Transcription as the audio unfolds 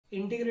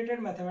Integrated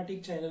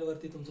mathematics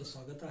चॅनलवरती तुमचं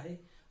स्वागत आहे।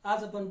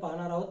 आज आपण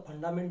पाहणार आहोत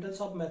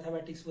फंडामेंटल्स ऑफ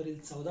मॅथमॅटिक्स वरील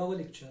 14वे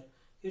लेक्चर।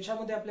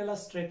 याच्यामध्ये आपल्याला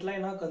स्ट्रेट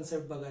लाईन हा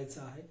कन्सेप्ट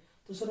बघायचा आहे।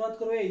 तो सुरुवात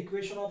करूया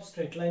इक्वेशन ऑफ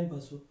स्ट्रेट लाईन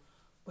पासून।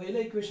 पहिलं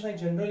इक्वेशन आहे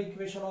जनरल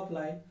इक्वेशन ऑफ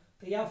लाईन।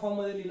 तर या फॉर्म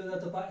मध्ये लिहिलं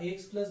जातं पहा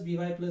x +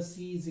 by +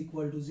 c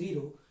 =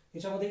 0।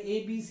 याच्यामध्ये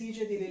a b c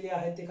जे दिलेले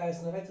आहेत ते काय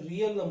असणार आहेत,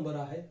 रियल नंबर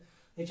आहेत।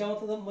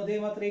 याच्यामध्ये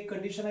मात्र एक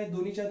कंडिशन आहे,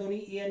 दोन्हीच्या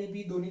दोन्ही a आणि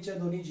b दोन्हीच्या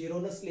दोन्ही 0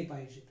 नसले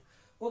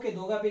पाहिजेत। ओके,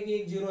 दोघांपैकी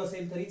एक 0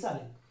 असेल तरी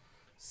चालेल।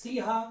 सी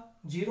हा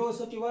 0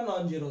 असो किंवा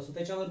नॉन 0 असो,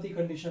 त्याच्यावरती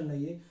कंडिशन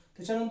नाहीये।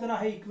 त्याच्यानंतर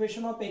आहे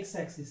equation of x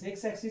axis.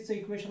 X ॲक्सिसचं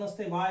equation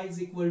असते y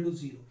 =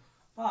 0।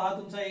 पहा, हा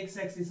तुमचा एक्स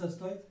ॲक्सिस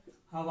असतोय,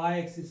 हा y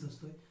ॲक्सिस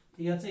असतोय।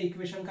 तर याचं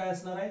इक्वेशन काय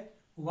असणार आहे,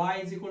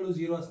 y =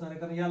 0 असणार आहे।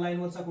 कारण या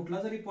लाईनवरचा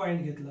कुठला जरी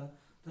पॉइंट घेतला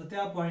तर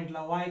त्या पॉइंटला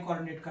y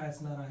कोऑर्डिनेट काय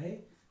असणार आहे,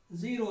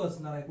 0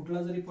 असणार आहे।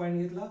 कुठला जरी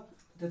पॉइंट घेतला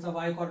तर त्याचा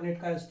y कोऑर्डिनेट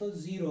काय असतो,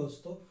 0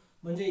 असतो।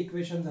 म्हणजे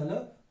इक्वेशन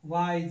झालं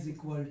y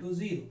 =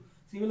 0।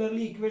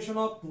 Similarly equation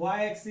of y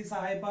axis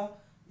आहे पहा,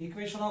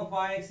 इक्वेशन ऑफ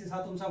y ॲक्सिस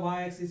हा तुमचा y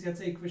ॲक्सिस,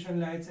 याचं इक्वेशन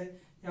लिहायचं आहे।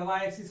 या y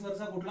ॲक्सिस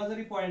वरचा कुठला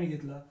जरी पॉइंट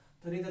घेतला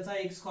तरी त्याचा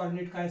x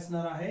कोऑर्डिनेट काय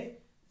असणार आहे,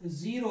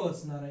 0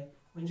 असणार आहे।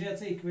 म्हणजे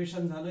याचं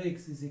इक्वेशन झालं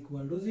x =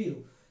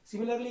 0।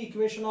 Similarly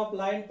equation of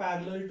line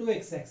parallel to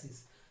x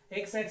axis.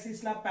 x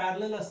ॲक्सिसला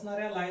parallel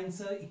असणाऱ्या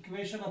लाईनचं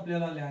इक्वेशन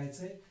आपल्याला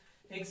लिहायचं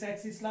आहे। x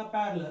ॲक्सिसला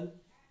पॅरलल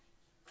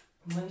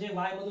म्हणजे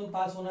y मधून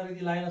पास होणारी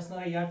ती लाईन असणार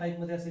आहे, या टाइप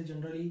मध्ये असेल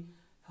जनरली।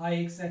 हा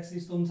x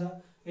ॲक्सिस तुमचा,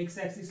 x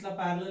ॲक्सिसला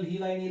पॅरलल ही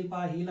लाईन येईल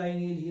पहा, ही लाईन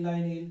येईल, ही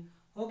लाईन येईल।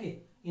 Okay,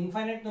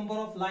 infinite number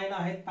of line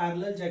आहेत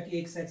पॅरलल ज्या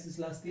की x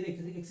ॲक्सिसला असतील,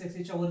 x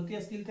ॲक्सिसच्या वरती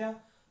असतील त्या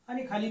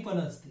आणि खाली पण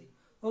असतील।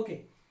 ओके,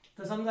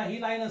 तर समजा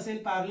ही लाईन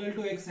असेल पॅरलल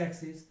टू x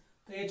ॲक्सिस,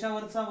 तर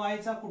याच्यावरचा y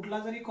चा कुठला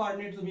जरी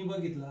कोऑर्डिनेट तुम्ही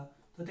बघितला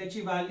तर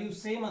त्याची व्हॅल्यू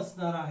सेम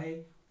असणार आहे।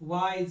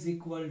 y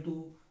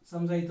 =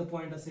 समजा इथं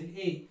पॉइंट असेल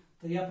a,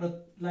 तर या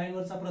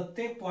लाईनवरचा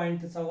प्रत्येक पॉइंट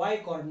त्याचा y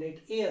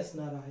कोऑर्डिनेट a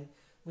असणार आहे।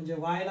 म्हणजे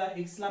y ला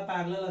x ला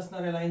पॅरलल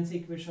असणाऱ्या लाईनचे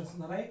इक्वेशन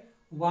असणार आहे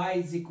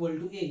y =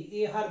 a।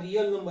 a हा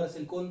रियल नंबर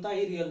असेल,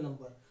 कोणताही real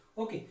number.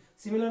 Okay,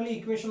 similarly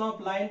equation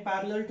of line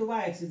parallel to y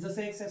axis,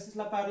 जसं x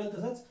ॲक्सिसला पॅरलल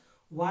तसंच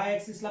y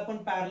ॲक्सिसला पण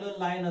पॅरलल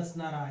लाईन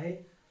असणार आहे।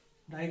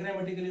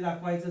 डायग्रामॅटिकली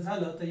दाखवायचं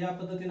झालं तर या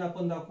पद्धतीने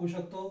आपण दाखवू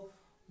शकतो,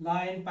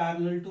 line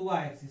parallel to y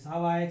axis. हा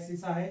y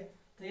ॲक्सिस आहे,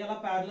 तर याला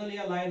पॅरलल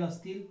या लाईन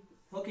असतील।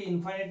 Okay,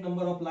 infinite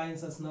number of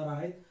lines असणार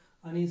आहेत।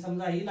 आणि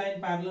समजा ही लाईन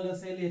पॅरलल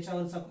असेल,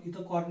 याच्यावरचा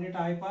इथं कोऑर्डिनेट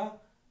आहे पहा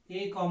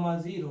a,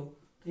 0।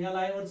 तर या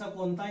लाईनवरचा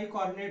कोणताही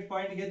कोऑर्डिनेट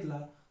पॉइंट घेतला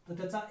तर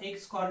त्याचा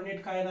x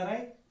कोऑर्डिनेट काय येणार आहे,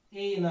 a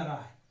येणार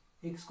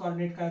आहे। x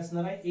कोऑर्डिनेट काय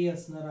असणार आहे, a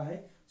असणार आहे।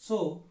 So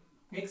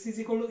x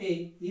 = a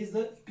is the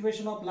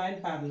equation of line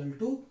parallel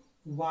to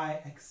y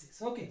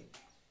axis. Okay,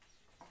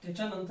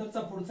 त्याच्यानंतरचा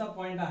पुढचा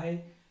पॉइंट आहे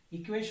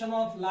equation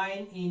of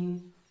line in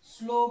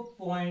slope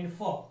point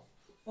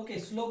form. Okay,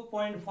 slope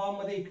point form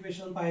मध्ये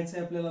इक्वेशन पाहायचं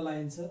आहे आपल्याला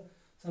लाईनचं।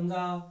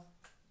 समजा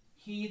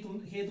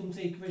हे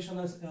तुमचं इक्वेशन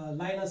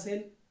लाईन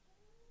असेल,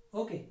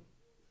 ओके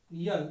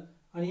यल,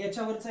 आणि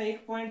याच्यावरचा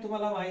एक पॉइंट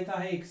तुम्हाला माहित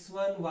आहे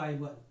x1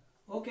 y1।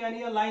 ओके,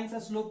 आणि या लाईनचा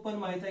स्लोप पण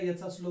माहित आहे,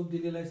 याचा स्लोप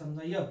दिलेला आहे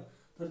समजा m।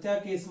 तर त्या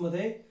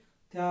केसमध्ये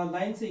त्या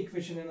लाईनचे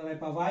इक्वेशन येणार आहे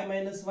पहा y -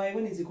 y1 = m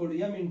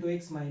 ×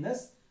 x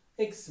 -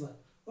 x1।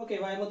 Okay,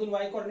 y मधून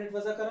y कोऑर्डिनेट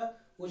वजा करा,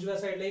 उजव्या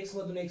साइडला x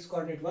मधून x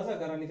कोऑर्डिनेट वजा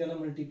करा आणि त्याला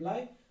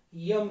मल्टिप्लाय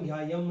m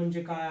घ्या। m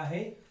म्हणजे काय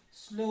आहे,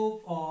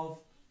 slope of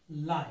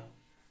line.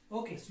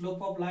 Okay,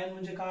 slope of line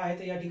म्हणजे काय आहे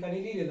ते या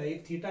ठिकाणी लिहिलेलं आहे।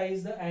 Theta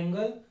is the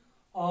angle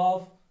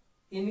of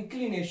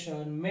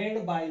inclination made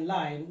by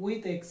line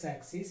with x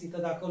axis.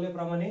 इथं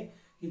दाखवल्याप्रमाणे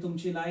ही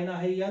तुमची लाईन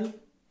आहे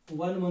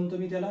L1 म्हणतो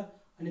मी त्याला,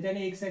 आणि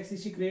त्याने एक्स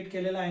ॲक्सिसची क्रिएट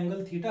केलेला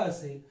अँगल थीटा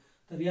असेल,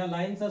 तर या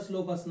लाईनचा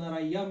स्लोप असणार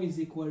आहे m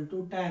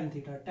 = tan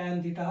theta.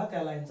 tan theta हा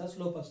त्या लाईनचा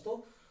स्लोप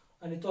असतो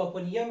आणि तो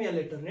आपण m या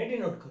लेटरने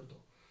डिनोट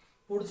करतो।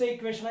 पुढचं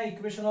इक्वेशन आहे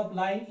equation of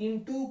line in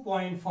two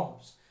point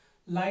forms.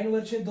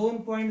 लाईनवरचे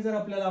दोन पॉइंट जर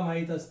आपल्याला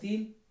माहित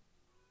असतील,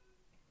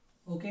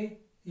 ओके,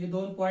 हे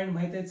दोन पॉइंट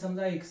माहित आहेत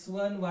समजा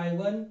x1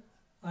 y1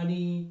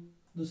 आणि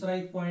दुसरा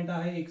एक पॉइंट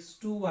आहे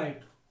x2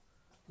 y2।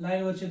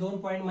 लाईनवरचे दोन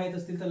पॉइंट माहित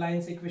असतील तर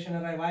लाईनचं इक्वेशन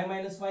आहे y -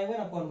 y1 /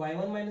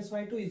 y1 -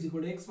 y2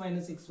 = x -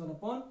 x1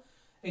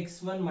 /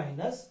 x1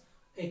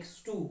 -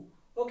 x2।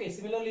 Okay,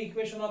 similarly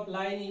equation of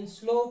line in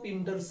slope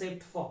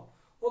intercept form.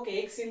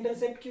 Okay, x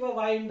intercept किंवा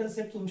y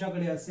इंटरसेप्ट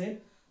तुमच्याकडे असेल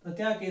तर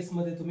त्या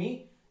केसमध्ये तुम्ही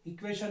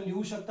इक्वेशन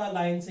लिहू शकता,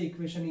 लाईनचं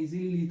इक्वेशन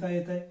इझिली लिहिता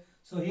येतं आहे।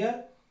 So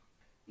here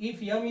if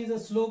m is a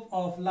slope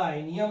of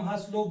line, m हा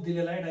स्लोप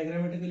दिलेला आहे,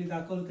 डायग्रामॅटिकली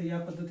दाखवलं तर या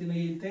पद्धतीने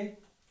येईल ते।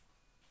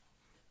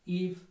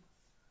 If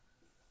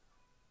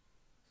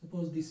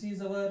suppose this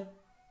is our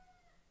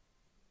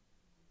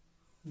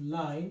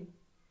line,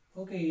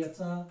 okay,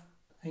 याचा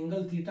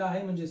अँगल थीटा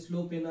आहे म्हणजे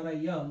स्लोप येणार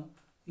आहे m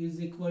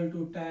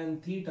 = tan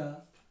थीटा।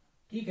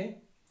 ठीक आहे,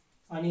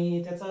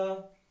 आणि त्याचा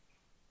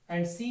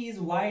and c is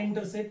y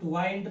intercept.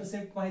 y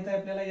intercept माहित आहे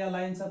आपल्याला या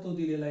लाईनचा, तो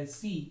दिलेला आहे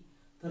c।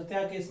 तर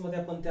त्या केसमध्ये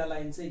आपण त्या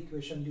लाईनचं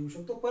इक्वेशन लिहू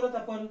शकतो। परत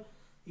आपण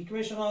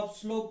equation of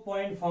slope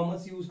point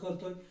फॉर्मच use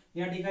करतोय।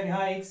 या ठिकाणी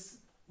हा x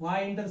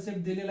y इंटरसेप्ट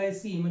दिलेला आहे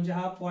c, म्हणजे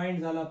हा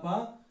पॉइंट झाला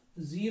पहा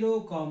 0,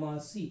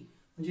 c।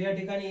 म्हणजे या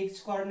ठिकाणी x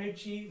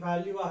कोऑर्डिनेटची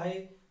व्हॅल्यू आहे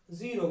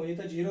 0, म्हणजे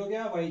इथं 0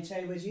 घ्या, y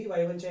ऐवजी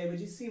y1 च्या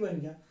ऐवजी c1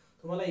 घ्या,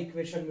 तुम्हाला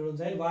इक्वेशन मिळून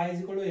जाईल y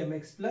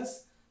mx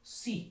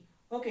c.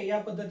 ओके, या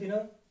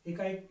पद्धतीनं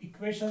एका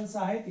इक्वेशन्स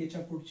आहेत.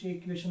 याच्या पुढचे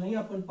इक्वेशनही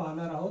आपण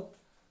पाहणार आहोत.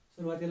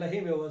 सुरुवातीला हे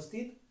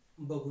व्यवस्थित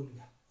बघून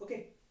घ्या. ओके,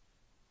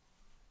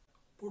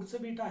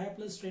 पुढचं बीट आहे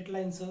आपलं straight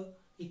लाईनचं.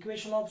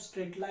 Equation of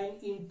straight line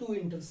in to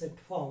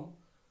intercept form.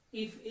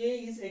 If a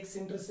is x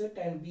intercept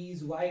and b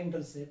is y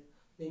intercept,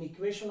 then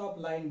equation of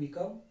line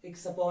become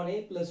x upon a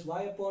plus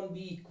y upon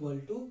b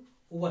equal to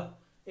 1.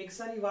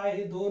 x आणि y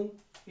हे दोन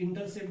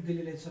intercept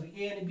दिलेले आहेत. Sorry,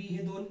 a आणि b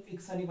हे दोन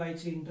x आणि y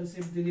चे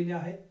इंटरसेप्ट दिलेले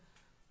आहेत.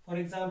 For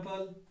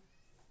example,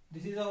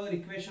 this is our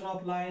equation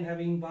of line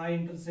having y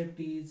intercept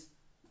is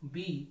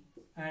b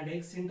and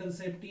x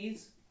intercept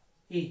is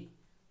a.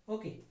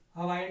 Okay,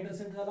 हा y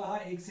इंटरसेप्ट झाला, हा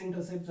x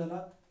इंटरसेप्ट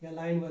झाला या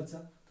लाईन वरचा.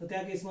 तर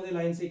त्या केस मध्ये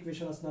लाईनचं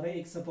इक्वेशन असणार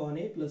आहे x upon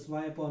a plus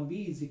y upon b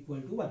is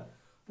equal to 1.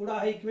 पुढे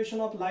आहे equation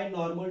of line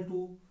normal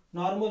to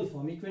normal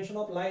form. Equation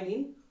of line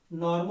in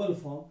normal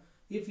form.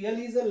 If L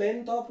is the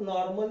length of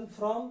normal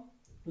from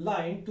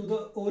line to the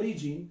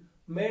origin,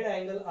 made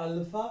angle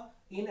alpha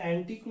in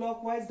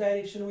anti-clockwise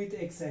direction with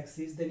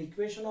x-axis, then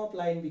equation of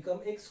line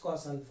become x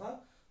cos alpha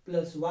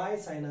plus y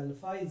sin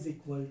alpha is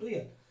equal to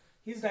L.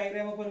 हीच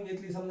diagram आपण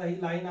घेतली. समजा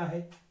ही line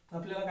आहे, तर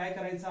आपल्याला काय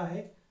करायचं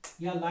आहे,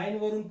 या लाईन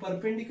वरून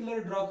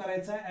परपेंडिक्युलर ड्रॉ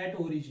करायचा आहे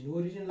ऍट ओरिजिन.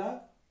 ओरिजिनला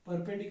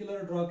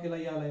परपेंडिक्युलर ड्रॉ केला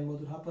या लाईन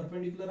मधून, हा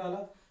परपेंडिक्युलर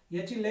आला.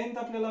 याची लेंथ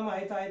आपल्याला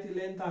माहित आहे, ती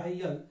लेंथ आहे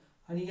L,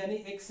 आणि याने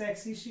एक्स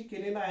ऍक्सिसशी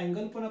केलेला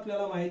अँगल पण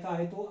आपल्याला माहित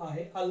आहे, तो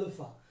आहे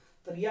अल्फा.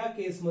 तर या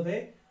केस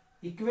मध्ये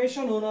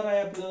इक्वेशन होणार आहे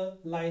आपलं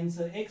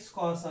लाईनचं x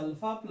cos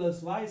alpha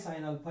plus y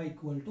sin alpha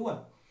equal to 1.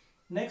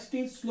 Next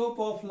is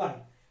slope of line.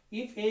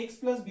 If ax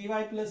plus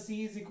by plus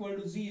c is equal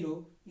to 0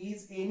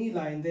 is any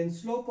line, then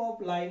slope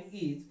of line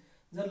is.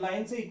 जर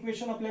लाईनचं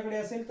equation आपल्याकडे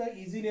असेल तर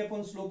easily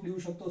आपण slope लिहू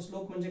शकतो.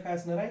 Slope म्हणजे काय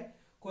असणार आहे,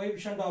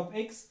 coefficient of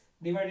x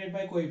divided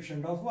by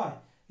coefficient of y.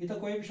 इथं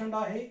कोएफिशियंट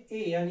आहे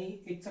a आणि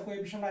x चा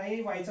कोएफिशियंट आहे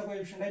a, y चा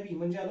कोएफिशियंट आहे b,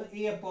 म्हणजे आलं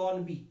a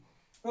upon b.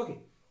 Okay,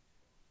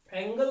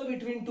 angle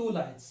between two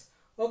lines.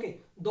 Okay,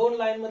 दोन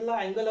लाईन मधला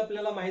अँगल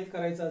आपल्याला माहित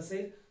करायचा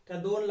असेल, त्या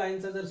दोन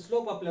लाईनचा जर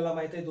स्लोप आपल्याला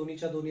माहित आहे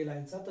दोन्हीच्या दोन्ही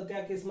लाईनचा, तर त्या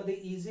केस मध्ये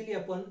इझिली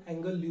आपण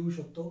अँगल लिहू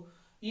शकतो.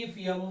 If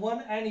m1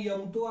 and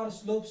m2 R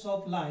slopes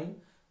of line,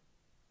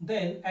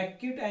 then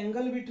acute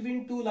angle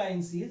between two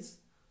lines is.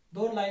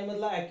 दोन लाईन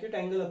मधला ॲक्यूट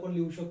अँगल आपण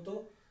लिहू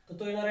शकतो. तर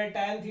तो येणार आहे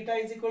tan theta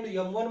is equal to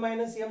m1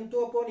 minus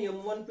m2 upon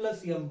m1 plus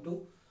m2.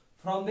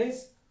 From this,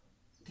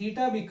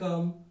 theta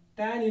become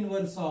tan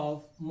inverse of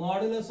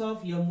modulus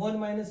of m1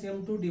 minus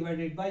m2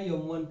 divided by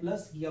m1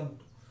 plus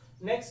m2.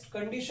 Next,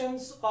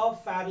 conditions of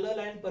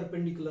parallel and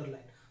perpendicular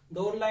line.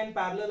 दोन line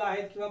parallel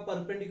आहेत किंवा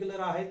perpendicular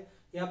आहेत,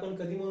 हे आपण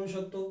कधी म्हणू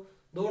शकतो,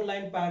 दोन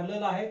लाईन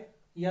पॅरलल आहेत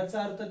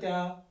याचा अर्थ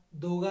त्या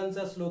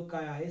दोघांचा स्लोप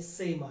काय आहे,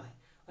 सेम आहे.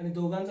 आणि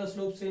दोघांचा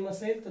स्लोप सेम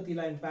असेल तर ती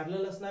लाईन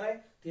पॅरलल असणार आहे,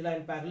 ती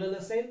लाईन पॅरलल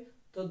असेल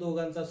तर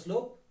दोघांचा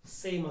स्लोप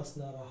सेम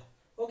असणार आहे.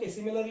 ओके,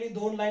 सिमिलरली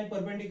दोन लाईन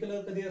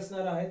परपेंडिक्युलर कधी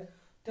असणार आहेत,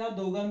 त्या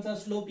दोघांचा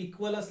स्लोप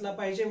इक्वल असला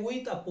पाहिजे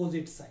विथ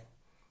अपोजिट साइन.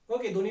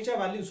 ओके,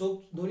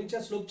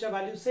 दोन्हीच्या स्लोपच्या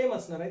व्हॅल्यू सेम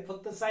असणार आहेत,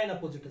 फक्त साइन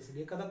अपोजिट असेल.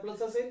 एखादा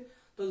प्लस असेल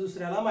तर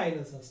दुसऱ्याला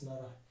मायनस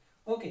असणार आहे.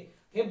 ओके,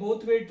 हे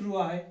बोथ वे ट्रू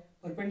आहे.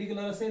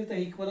 परपेंडिक्युलर असेल तर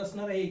इक्वल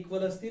असणार आहे,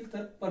 इक्वल असतील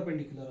तर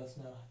परपेंडिक्युलर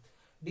असणार आहे.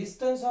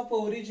 Distance of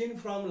origin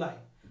from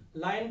line.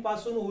 Line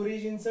पासून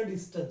ओरिजिनचं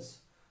डिस्टन्स.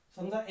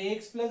 समजा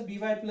ax plus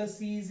by plus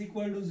c is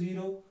equal to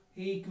 0,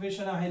 हे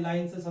इक्वेशन आहे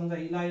लाईनचं. समजा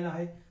ही लाईन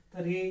आहे,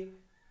 तर हे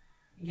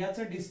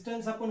याचं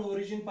डिस्टन्स आपण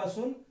ओरिजिन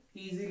पासून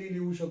इझिली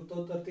लिहू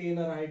शकतो. तर ते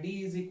येणार आहे d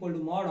is equal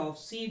to mod of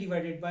c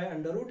divided by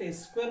under root a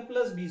square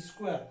plus b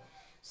square.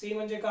 c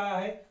म्हणजे काय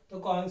आहे, तो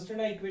कॉन्स्टंट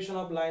आहे इक्वेशन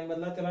ऑफ लाईन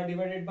मधला, त्याला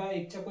डिवाइडेड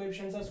बाय x च्या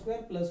कोएफिशियंटचा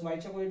स्क्वेअर प्लस y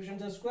च्या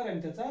कोएफिशियंटचा स्क्वेअर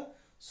आणि त्याचा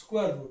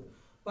square route.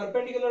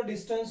 Perpendicular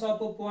distance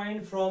of a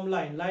point from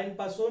line. Line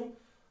पासून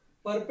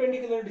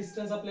परपेंडिक्युलर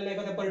डिस्टन्स आपल्याला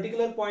एखाद्या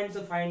पर्टिक्युलर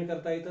पॉइंटचं फाइंड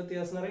करता येतं, ते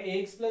असणार आहे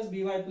ax plus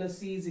by plus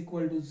c is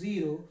equal to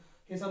 0.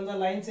 हे समजा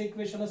लाईनचं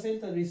इक्वेशन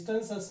असेल तर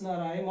डिस्टन्स असणार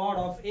आहे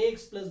mod of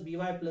ax plus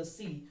by plus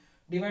c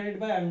divided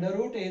by under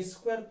route a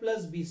square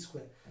plus b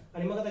square.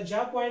 आणि मग आता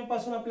ज्या पॉइंट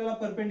पासून आपल्याला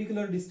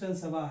परपेंडिक्युलर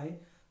डिस्टन्स हवा आहे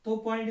तो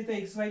पॉइंट इथे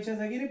एक्स वाय च्या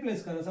जागी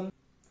रिप्लेस करा.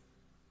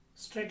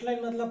 स्ट्रेट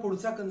लाईन मधला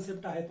पुढचा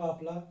कन्सेप्ट आहे पहा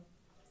आपला,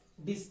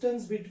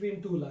 distance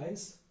between two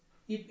lines.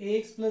 If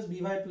ax plus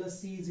by plus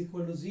c is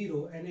equal to 0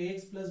 and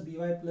ax plus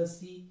by plus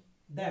c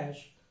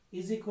dash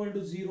is equal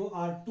to 0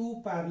 are two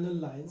parallel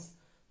lines,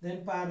 then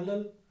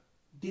parallel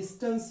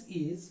distance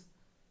is,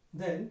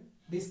 then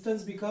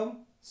distance become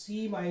c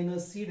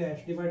minus c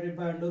dash divided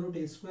by under root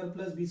a square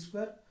plus b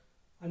square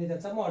आणि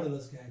त्याचा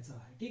modulus घ्यायचा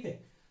आहे. ठीक आहे,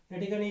 या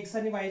ठिकाणी x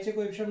आणि y चे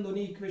कोएफिशियंट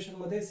दोन्ही इक्वेशन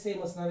मध्ये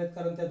सेम असणार आहेत,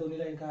 कारण त्या दोन्ही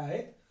लाईन काय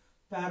आहेत,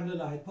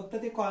 पॅरलल आहेत. फक्त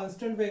ते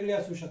कॉन्स्टंट वेगळे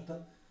असू शकतात.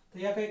 तर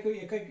या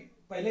एका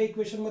पहिल्या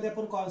इक्वेशन मध्ये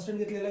आपण कॉन्स्टंट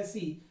घेतलेला आहे c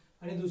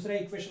आणि दुसऱ्या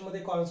इक्वेशन मध्ये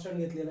कॉन्स्टंट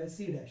घेतलेला आहे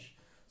c dash.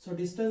 So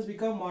distance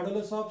become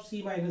modulus of c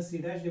minus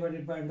c dash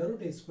divided by under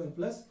root a square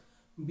plus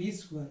b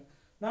square.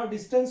 Now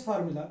distance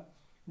formula.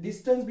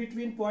 Distance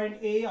between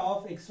point A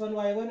of x1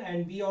 y1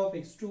 and B of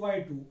x2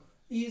 y2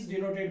 is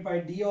denoted by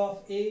d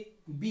of a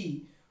b,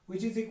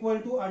 which is equal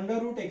to under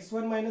root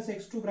x1 minus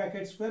x2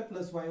 bracket square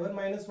plus y1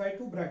 minus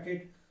y2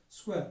 bracket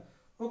square.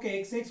 Okay,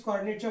 x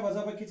कोऑर्डिनेटच्या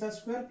वजाबाकीचा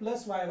square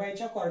plus y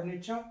च्या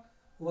कोऑर्डिनेटच्या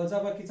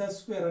वजाबाकीचा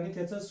square आणि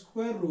त्याचा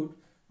square route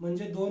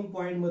म्हणजे दोन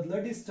point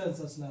मधलं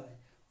distance असणार आहे.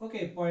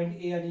 Okay, point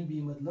A आणि बी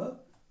मधलं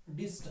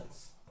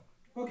distance.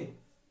 Okay,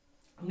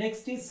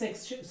 next is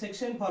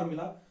section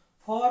formula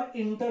for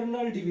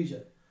internal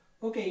division.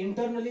 Okay,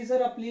 internally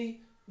जर आपली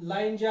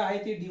लाईन जी आहे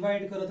ती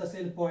डिवाइड करत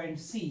असेल point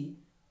C,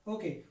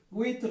 okay,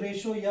 with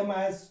ratio m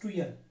as to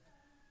n.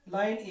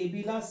 Line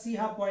AB ला C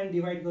हा पॉइंट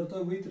डिवाइड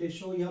करतो with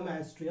ratio m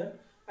as to n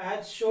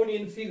as shown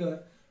in figure.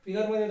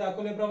 Figure मध्ये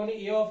दाखवल्याप्रमाणे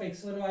a of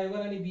x1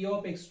 y1 आणि b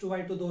of x2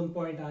 y2 दोन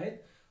point आहेत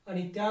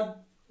आणि त्या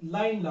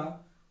लाईनला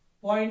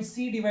पॉइंट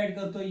C डिवाइड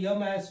करतो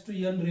m as to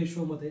n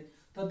ratio मध्ये.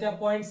 तर त्या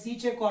पॉइंट C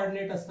चे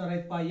कोऑर्डिनेट असणार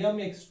आहेत पहा m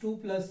x2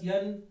 plus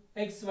n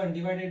x1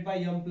 divided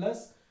by m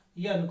plus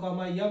n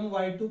comma m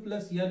y2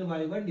 plus n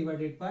y1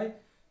 divided by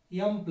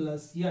m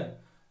plus n.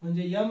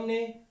 म्हणजे m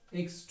ने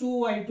x2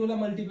 y2 ला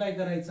मल्टिप्लाय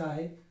करायचं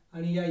आहे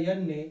आणि या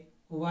n ने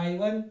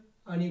y1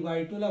 आणि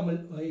y2 ला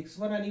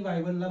x1 आणि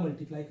y1 ला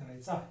मल्टिप्लाय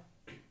करायचं आहे.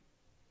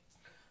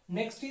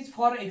 Next is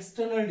for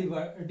external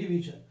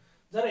division.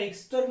 जर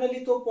एक्सटर्नली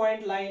तो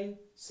पॉइंट लाईन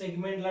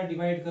सेगमेंटला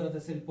डिवाइड करत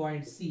असेल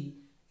पॉइंट C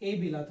ए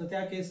बी ला, तर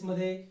त्या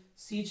केसमध्ये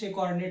C चे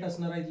कोऑर्डिनेट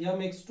असणार आहेत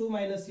m x2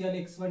 minus n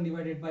x1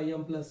 divided by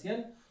m plus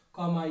n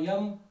comma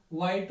m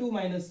y2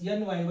 minus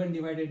n y1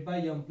 divided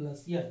by m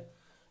plus n.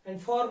 And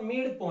for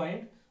mid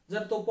point,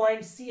 जर तो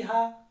point C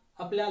हा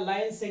आपल्या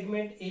लाईन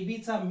सेगमेंट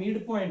AB चा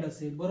mid point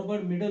असेल,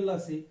 बरोबर middle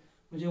असेल,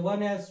 म्हणजे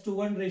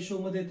 1:1 ratio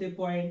मध्ये ते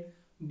पॉइंट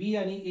B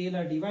आणि A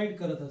ला डिवाइड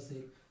करत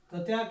असेल,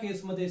 तर त्या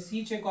केसमध्ये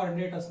C चे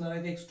कोऑर्डिनेट असणार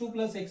आहेत x2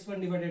 plus x1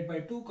 divided by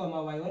 2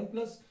 comma y1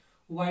 plus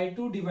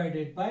y2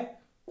 divided by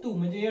 2.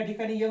 म्हणजे या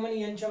ठिकाणी m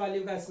आणि n च्या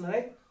व्हॅल्यू काय असणार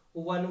आहेत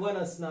 1 1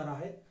 असणार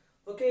आहेत.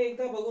 ओके,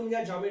 एकदा बघून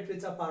घ्या.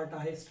 जॉमेट्रीचा पार्ट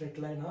आहे स्ट्रेट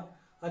लाईन, हा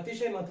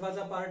अतिशय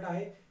महत्त्वाचा पार्ट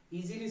आहे.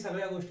 इझिली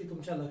सगळ्या गोष्टी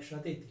तुमच्या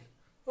लक्षात येतील.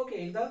 ओके,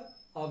 एकदा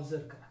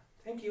ऑब्झर्व करा.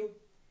 थँक्यू.